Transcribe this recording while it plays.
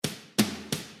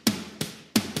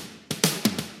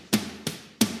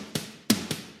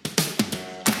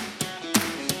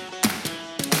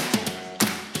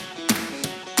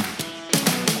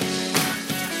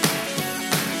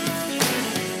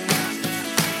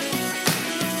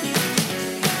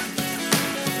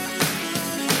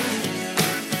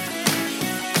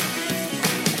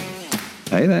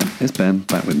Hey there, it's Ben,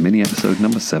 back with mini episode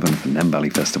number 7 of the Nene Valley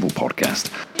Festival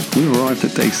podcast. We've arrived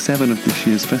at day 7 of this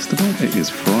year's festival. It is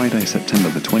Friday, September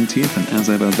the 20th, and as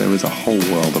ever, there is a whole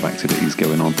world of activities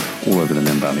going on all over the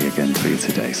Nene Valley again for you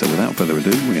today. So without further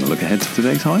ado, we're going to look ahead to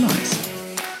today's highlights.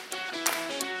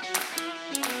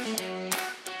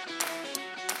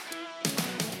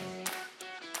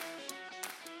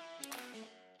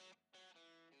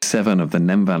 Of the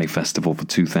Nene Valley Festival for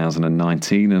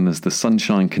 2019, and as the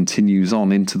sunshine continues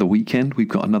on into the weekend, we've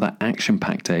got another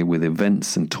action-packed day with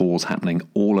events and tours happening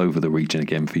all over the region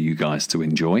again for you guys to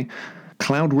enjoy.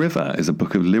 Cloud River is a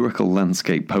book of lyrical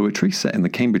landscape poetry set in the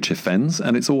Cambridgeshire Fens,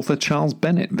 and its author Charles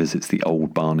Bennett visits the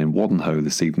Old Barn in Waddenhoe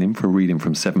this evening for a reading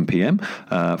from 7 p.m.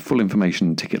 Full information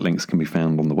and ticket links can be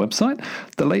found on the website.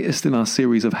 The latest in our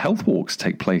series of health walks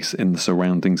take place in the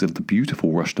surroundings of the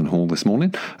beautiful Rushton Hall this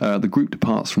morning. The group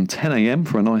departs from 10 a.m.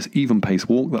 for a nice even-paced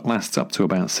walk that lasts up to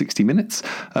about 60 minutes,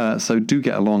 so do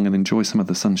get along and enjoy some of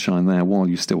the sunshine there while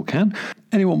you still can.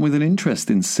 Anyone with an interest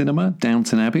in cinema,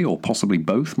 Downton Abbey, or possibly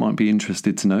both might be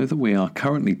interested to know that we are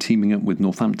currently teaming up with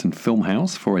Northampton Film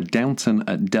House for a Downton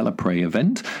at Delaprey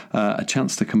event, a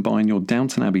chance to combine your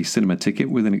Downton Abbey cinema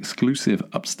ticket with an exclusive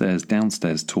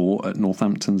upstairs-downstairs tour at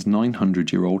Northampton's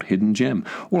 900-year-old hidden gem.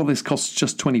 All of this costs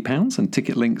just £20, and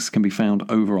ticket links can be found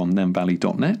over on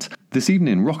nbsp.net. This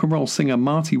evening, rock and roll singer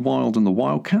Marty Wilde and the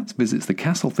Wildcats visits the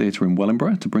Castle Theatre in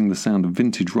Wellingborough to bring the sound of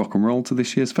vintage rock and roll to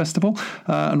this year's festival.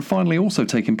 And finally, also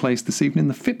taking place this evening,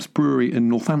 the Phipps Brewery in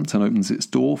Northampton opens its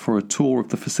door for a tour of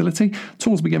the facility.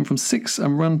 Tours begin from 6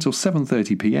 and run till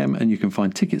 7:30 p.m, and you can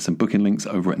find tickets and booking links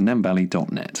over at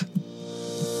nbsp.net.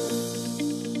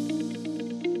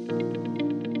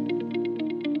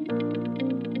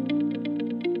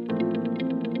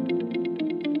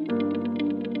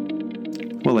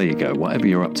 Well, there you go. Whatever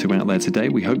you're up to out there today,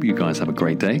 we hope you guys have a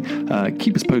great day.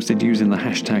 Keep us posted using the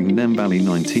hashtag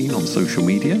NeneValley19 on social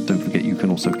media. Don't forget you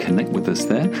can also connect with us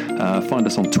there. Find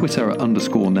us on Twitter at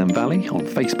 _Nene Valley, on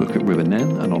Facebook at River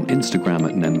Nen, and on Instagram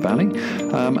at Nene Valley.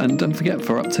 And don't forget,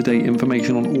 for up-to-date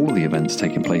information on all of the events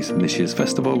taking place in this year's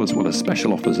festival, as well as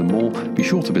special offers and more, be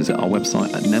sure to visit our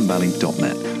website at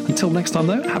nbsp.net. Until next time,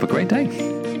 though, have a great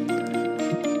day.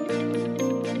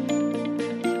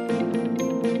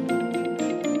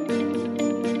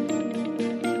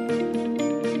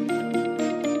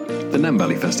 The Nene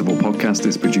Valley Festival podcast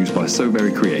is produced by So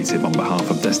Very Creative on behalf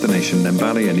of Destination Nene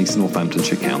Valley and East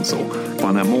Northamptonshire Council.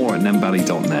 Find out more at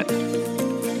nbsp.net.